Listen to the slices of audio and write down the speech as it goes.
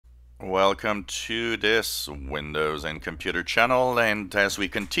Welcome to this Windows and Computer channel, and as we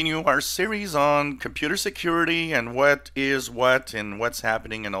continue our series on computer security and what is what and what's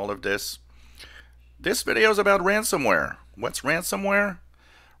happening in all of this, this video is about ransomware. What's ransomware?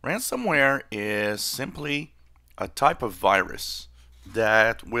 Ransomware is simply a type of virus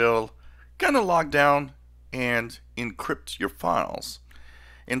that will kind of lock down and encrypt your files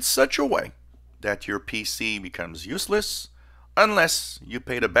in such a way that your PC becomes useless unless you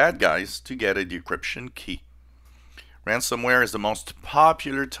pay the bad guys to get a decryption key. Ransomware is the most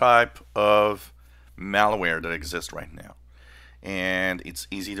popular type of malware that exists right now. And it's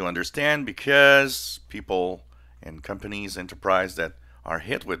easy to understand because people and companies, enterprise that are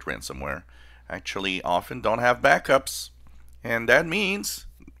hit with ransomware actually often don't have backups. And that means,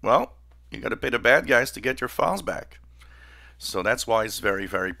 well, you got to pay the bad guys to get your files back. So that's why it's very,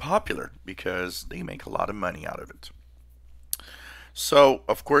 very popular, because they make a lot of money out of it. So,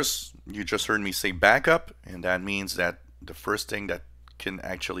 of course, you just heard me say backup, and that means that the first thing that can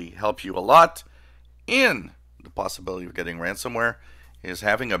actually help you a lot in the possibility of getting ransomware is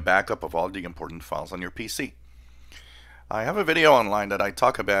having a backup of all the important files on your PC. I have a video online that I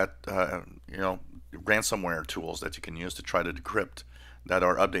talk about, ransomware tools that you can use to try to decrypt that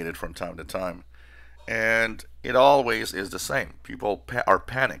are updated from time to time. And it always is the same. People are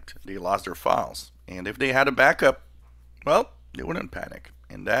panicked. They lost their files. And if they had a backup, well, they wouldn't panic.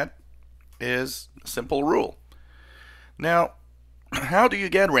 And that is a simple rule. Now, how do you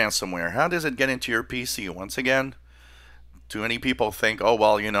get ransomware? How does it get into your PC? Once again, too many people think, oh,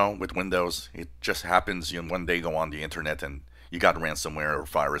 well, with Windows, it just happens. One day go on the internet and you got ransomware or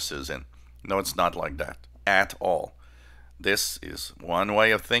viruses. And no, it's not like that at all. This is one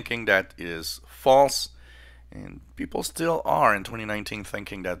way of thinking that is false. And people still are in 2019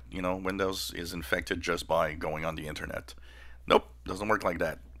 thinking that, Windows is infected just by going on the internet. Nope, doesn't work like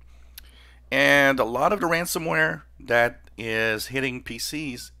that. And a lot of the ransomware that is hitting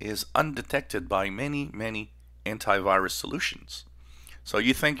PCs is undetected by many, many antivirus solutions. So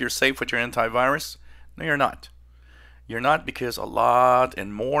you think you're safe with your antivirus? No, you're not. You're not, because a lot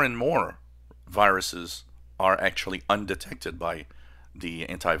and more viruses are actually undetected by the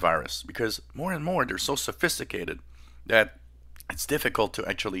antivirus, because more and more they're so sophisticated that it's difficult to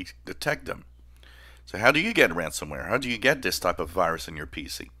actually detect them. So how do you get ransomware? How do you get this type of virus in your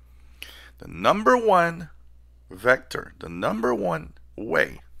PC? The number one vector, the number one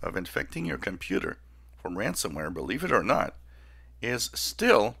way of infecting your computer from ransomware, believe it or not, is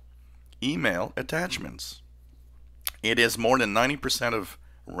still email attachments. It is more than 90% of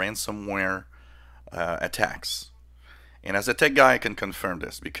ransomware attacks. And as a tech guy, I can confirm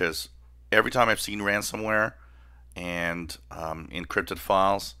this, because every time I've seen ransomware and encrypted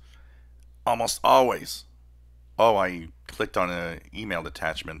files, almost always, I clicked on an email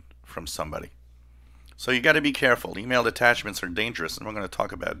attachment from somebody. So you got to be careful. Email attachments are dangerous, and we're going to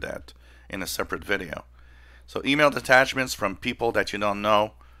talk about that in a separate video. So email attachments from people that you don't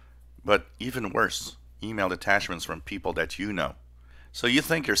know, but even worse, email attachments from people that you know. So you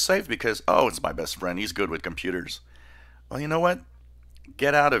think you're safe because, oh, it's my best friend, he's good with computers. Well, you know what?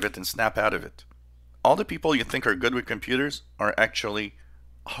 Get out of it and snap out of it. All the people you think are good with computers are actually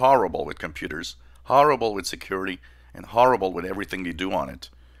horrible with computers, horrible with security, and horrible with everything they do on it.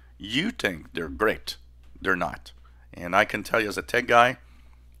 You think they're great. They're not. And I can tell you, as a tech guy,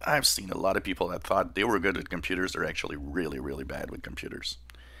 I've seen a lot of people that thought they were good with computers. They're actually really, really bad with computers.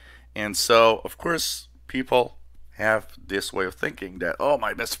 And so, of course, people have this way of thinking that, oh,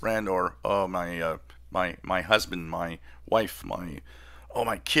 my best friend, or oh, my husband, my wife, my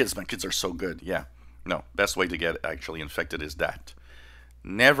kids are so good. Yeah, no, best way to get actually infected is that.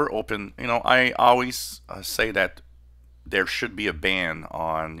 Never open, I always say that there should be a ban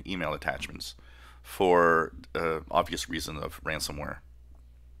on email attachments for obvious reason of ransomware.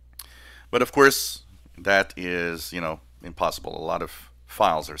 But of course, that is, impossible. A lot of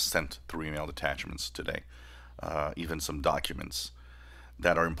files are sent through email attachments today. Even some documents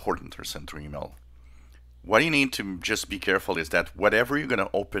that are important are sent through email. What you need to just be careful is that whatever you're going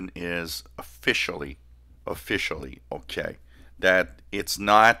to open is officially okay. That it's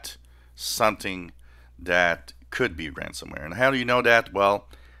not something that could be ransomware. And how do you know that? Well,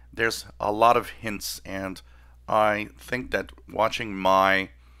 there's a lot of hints, and I think that watching my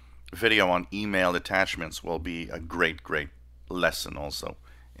video on email attachments will be a great lesson also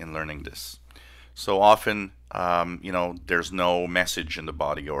in learning this. So often, there's no message in the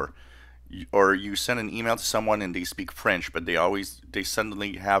body, or you send an email to someone and they speak French, but they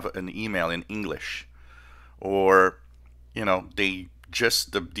suddenly have an email in English, or the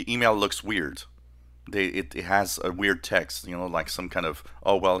email looks weird. it has a weird text, you know, like some kind of,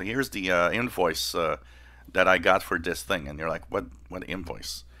 oh well, here's the invoice that I got for this thing, and you're like, what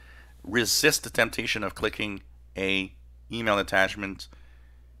invoice? Resist the temptation of clicking a email attachment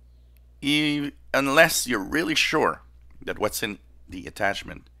unless you're really sure that what's in the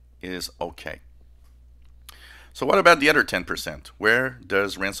attachment is okay. So what about the other 10%? Where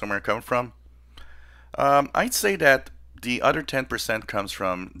does ransomware come from? I'd say that the other 10% comes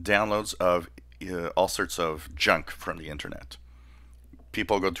from downloads of all sorts of junk from the internet.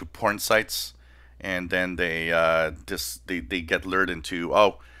 People go to porn sites, and then they get lured into,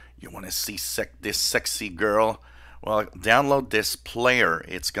 oh, you want to see this sexy girl? Well, download this player.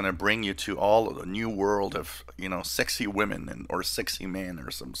 It's gonna bring you to all a new world of, you know, sexy women or sexy men or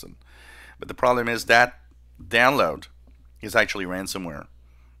something. But the problem is that download is actually ransomware,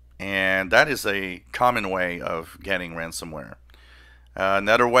 and that is a common way of getting ransomware.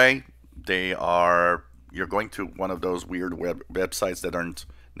 Another way, you're going to one of those weird websites that aren't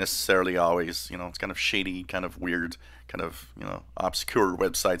necessarily always, you know, it's kind of shady, kind of weird, kind of, you know, obscure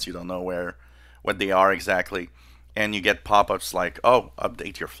websites. You don't know what they are exactly, and you get pop-ups like, oh,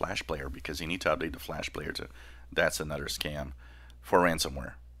 update your Flash player because you need to update the Flash player to. That's another scam for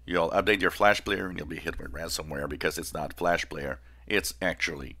ransomware. You'll update your Flash player and you'll be hit with ransomware because it's not Flash player, it's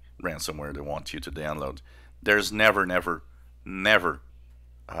actually ransomware they want you to download. There's never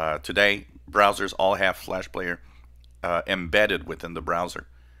today browsers all have Flash player embedded within the browser.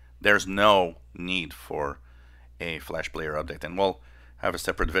 There's no need for a Flash player update, and we'll have a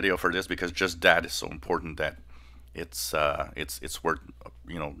separate video for this because just that is so important that it's worth,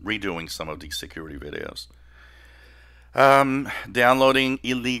 you know, redoing some of these security videos. Downloading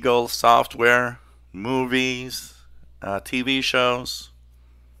illegal software, movies, TV shows.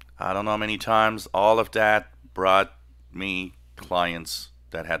 I don't know how many times all of that brought me clients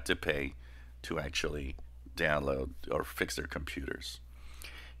that had to pay to actually download or fix their computers.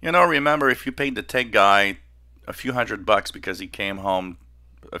 You know, remember, if you paid the tech guy a few $100 because he came home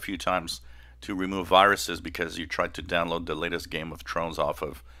a few times to remove viruses because you tried to download the latest Game of Thrones off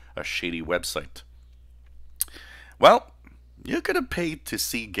of a shady website, well, you could have paid to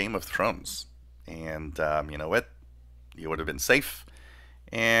see Game of Thrones, and you know what? You would have been safe,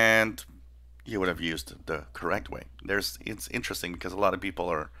 and you would have used the correct way. It's interesting because a lot of people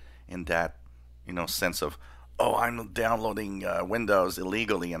are in that, you know, sense of, oh, I'm downloading Windows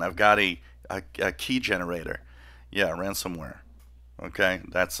illegally, and I've got a key generator. Yeah, ransomware. Okay,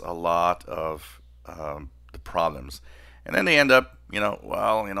 that's a lot of the problems, and then they end up, you know,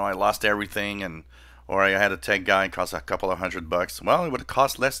 well, you know, I lost everything, and or I had a tech guy cost a couple of $100. Well, it would have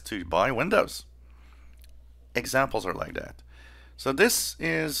cost less to buy Windows. Examples are like that. So this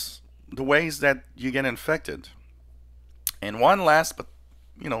is the ways that you get infected. And one last, but,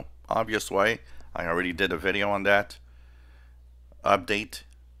 you know, obvious way, I already did a video on that. Update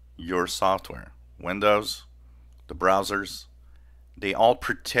your software. Windows, the browsers, they all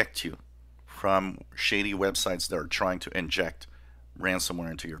protect you from shady websites that are trying to inject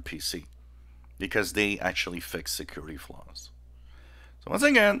ransomware into your PC, because they actually fix security flaws. So once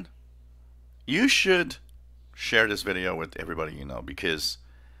again, you should share this video with everybody you know, because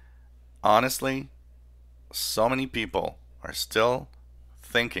honestly, so many people are still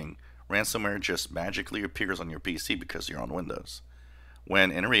thinking ransomware just magically appears on your PC because you're on Windows,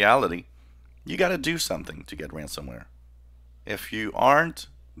 when in reality, you got to do something to get ransomware. If you aren't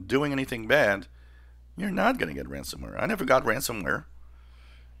doing anything bad, you're not going to get ransomware. I never got ransomware,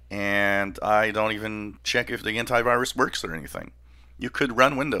 and I don't even check if the antivirus works or anything. You could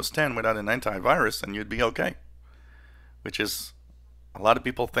run Windows 10 without an antivirus and you'd be okay, which is, a lot of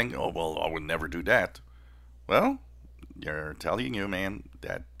people think, oh, well, I would never do that. Well, you're telling you, man,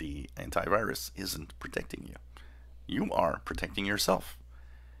 that the antivirus isn't protecting you. You are protecting yourself.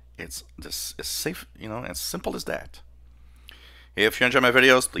 It's just as safe, you know, as simple as that. If you enjoy my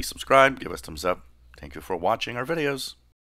videos, please subscribe, give us a thumbs up. Thank you for watching our videos.